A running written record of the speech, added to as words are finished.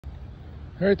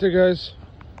Alright there guys,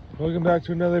 welcome back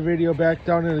to another video, back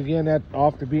down it again at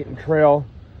Off the Beaten Trail.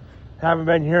 Haven't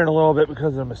been here in a little bit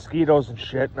because of mosquitoes and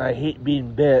shit, and I hate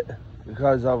being bit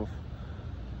because of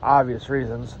obvious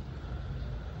reasons.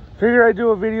 Figured I'd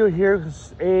do a video here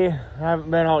because I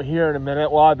haven't been out here in a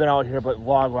minute. Well, I've been out here, but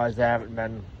vlog wise I haven't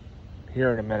been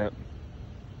here in a minute.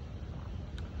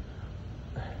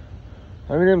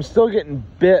 I mean, I'm still getting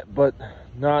bit, but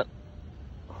not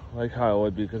like how I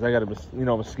would be, because I got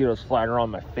mosquitoes flying around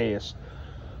my face.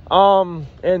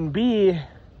 And B,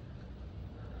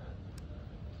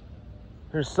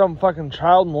 there's some fucking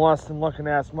child molesting looking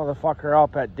ass motherfucker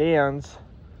up at Dan's.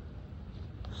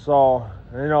 So,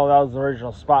 that was the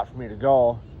original spot for me to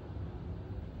go.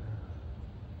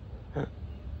 It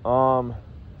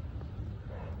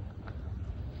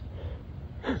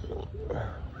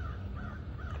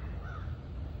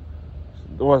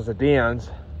was the Dan's.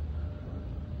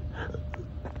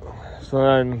 So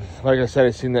then, like I said, I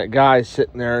seen that guy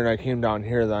sitting there, and I came down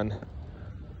here then.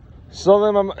 So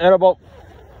then I'm at about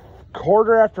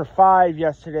 5:15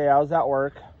 yesterday. I was at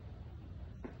work.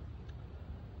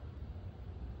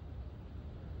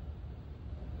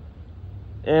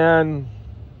 And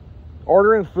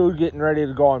ordering food, getting ready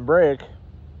to go on break.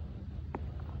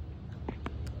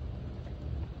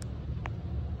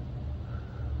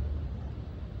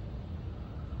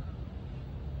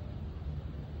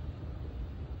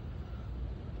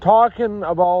 Talking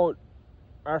about,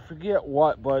 I forget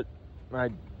what, but I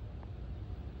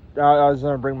was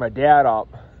going to bring my dad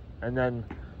up. And then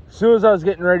as soon as I was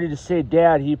getting ready to say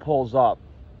dad, he pulls up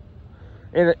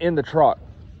in the truck.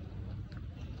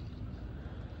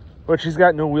 Which he's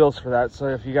got new wheels for that. So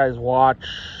if you guys watch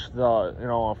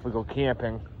if we go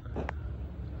camping,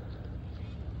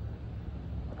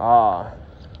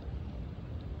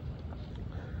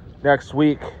 next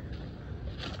week,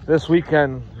 this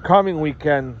weekend, coming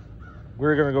weekend,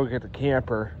 we're gonna go get the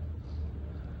camper.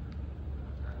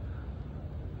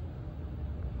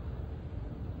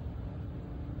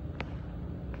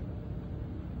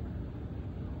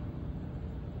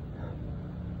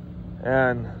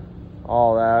 And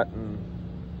all that, and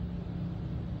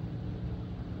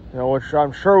which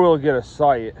I'm sure we'll get a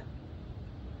site.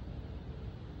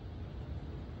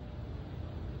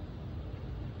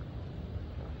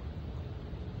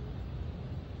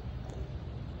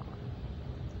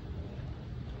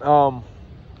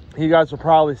 You guys will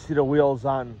probably see the wheels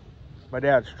on my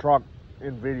dad's truck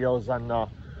in videos on the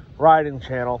riding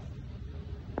channel.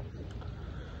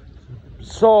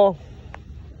 So,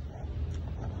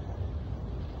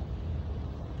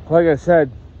 like I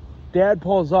said, dad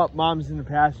pulls up, mom's in the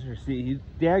passenger seat.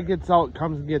 Dad gets out,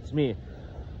 comes and gets me.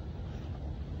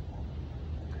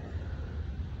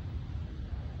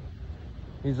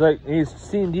 He's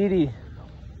seen Dee Dee.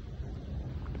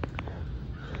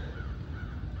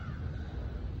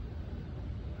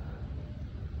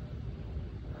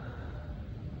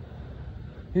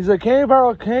 He's like, can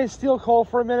I steal Cole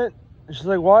for a minute? And she's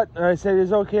like, what? And I said,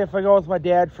 is it okay if I go with my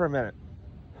dad for a minute?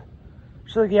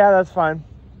 She's like, yeah, that's fine.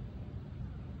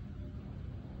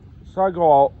 So I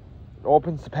go out,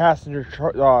 opens the passenger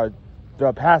front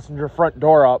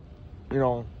door up,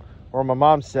 where my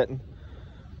mom's sitting.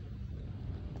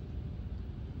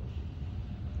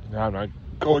 Now I'm not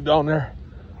going down there.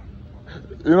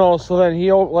 So then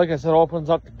he, like I said, opens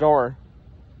up the door.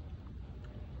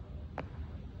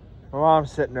 My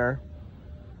mom's sitting there.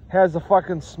 Has a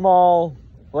fucking small,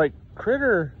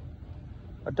 critter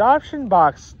adoption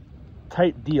box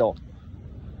type deal.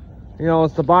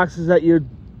 It's the boxes that you'd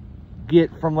get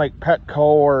from Petco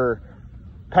or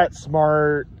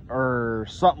PetSmart or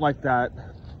something like that.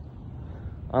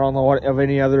 I don't know what of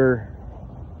any other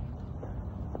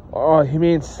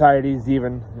humane societies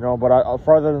even, but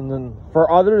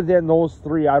other than those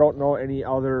three, I don't know any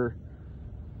other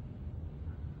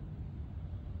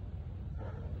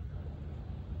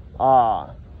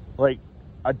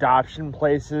adoption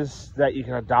places that you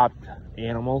can adopt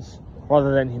animals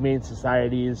rather than humane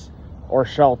societies or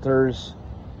shelters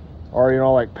or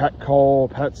Petco,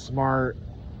 PetSmart,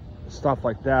 stuff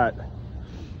like that.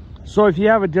 So if you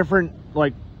have a different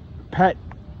pet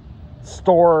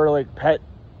store, pet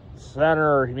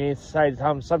center or humane society,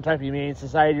 some type of humane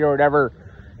society or whatever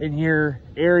in your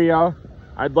area,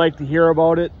 I'd like to hear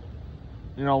about it.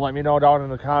 Let me know down in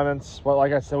the comments. But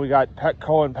like I said, we got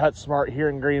Petco and PetSmart here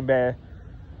in Green Bay.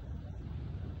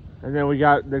 And then we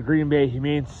got the Green Bay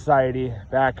Humane Society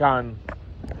back on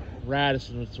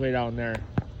Radisson. It's way down there.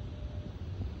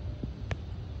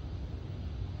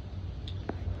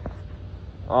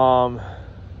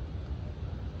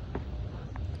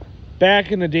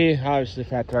 Back in the day, obviously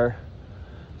fat tire.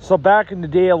 So back in the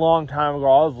day, a long time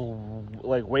ago,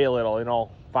 like way little, you know,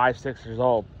 5, 6 years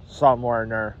old, somewhere in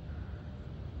there.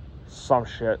 Some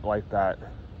shit like that.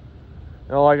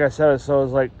 You know, like I said, so it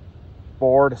was like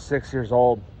 4 to 6 years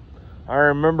old. I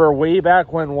remember way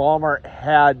back when Walmart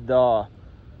had the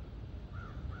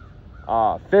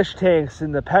fish tanks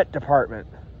in the pet department.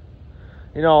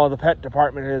 You know, the pet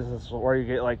department is where you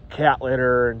get like cat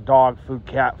litter and dog food,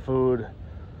 cat food,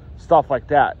 stuff like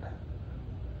that.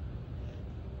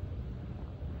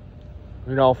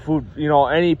 You know, food, you know,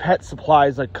 any pet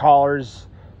supplies like collars,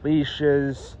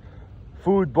 leashes,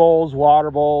 food bowls,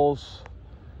 water bowls,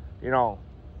 you know,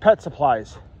 pet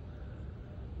supplies.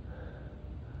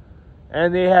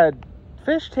 And they had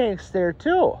fish tanks there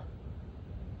too.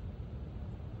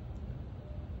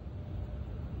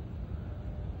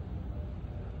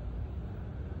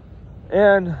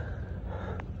 And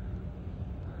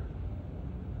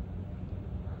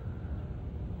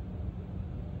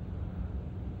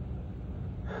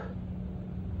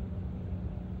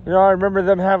you know, I remember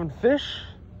them having fish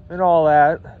and all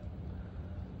that,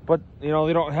 but you know,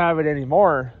 they don't have it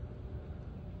anymore,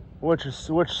 which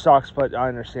sucks. But I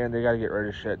understand they got to get rid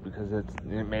of shit because it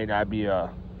may not be a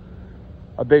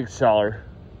big seller.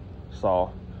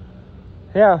 So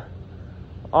yeah,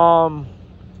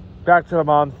 back to the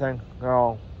mom thing.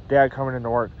 Oh, dad coming into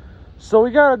work. So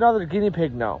we got another guinea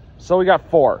pig now. So we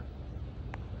got 4.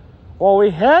 Well,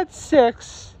 we had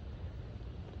 6,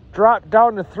 dropped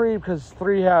down to 3 because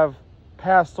 3 have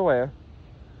passed away.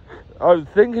 I was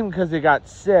thinking because they got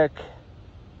sick.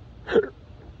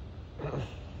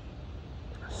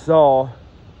 So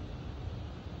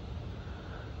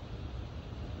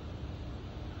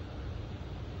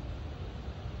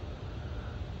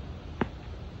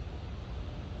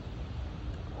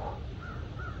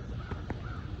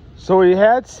we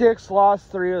had 6,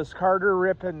 lost 3. It was Carter,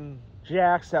 Rip, and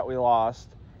Jax that we lost.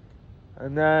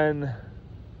 And then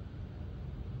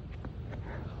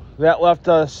that left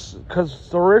us, because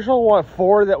the original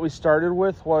 4 that we started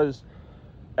with was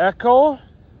Echo,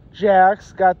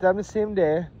 Jax, got them the same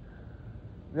day.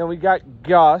 Then we got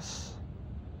Gus,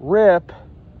 Rip,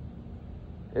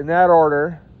 in that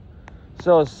order.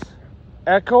 So it's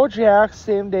Echo, Jax,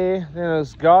 same day. Then it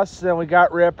was Gus, then we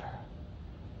got Rip.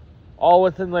 All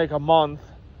within like a month.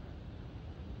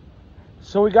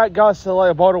 So we got Gus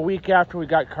like about a week after we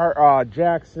got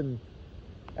Jackson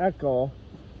Echo.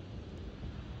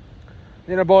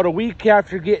 Then about a week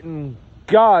after getting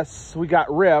Gus, we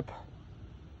got Rip.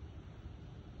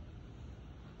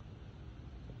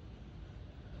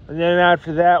 And then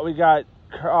after that, we got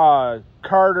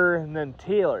Carter and then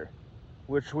Taylor,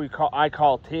 which I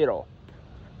call Tato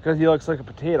because he looks like a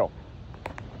potato.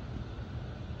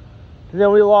 And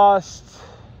then we lost.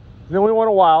 Then we went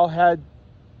a while, had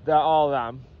all of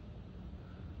them.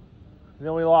 And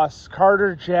then we lost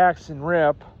Carter, Jax, and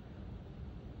Rip.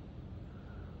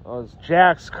 It was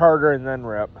Jax, Carter, and then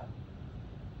Rip.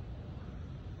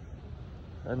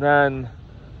 And then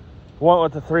went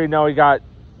with the 3. Now we got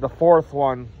the 4th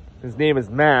one. His name is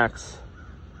Max.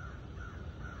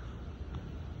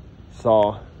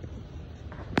 So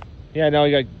yeah, now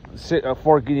we got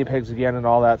 4 guinea pigs again and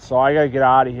all that. So I gotta get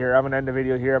out of here. I'm gonna end the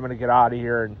video here. I'm gonna get out of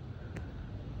here and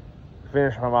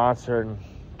finish my monster and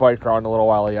bike around a little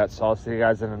while yet. So I'll see you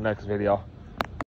guys in the next video.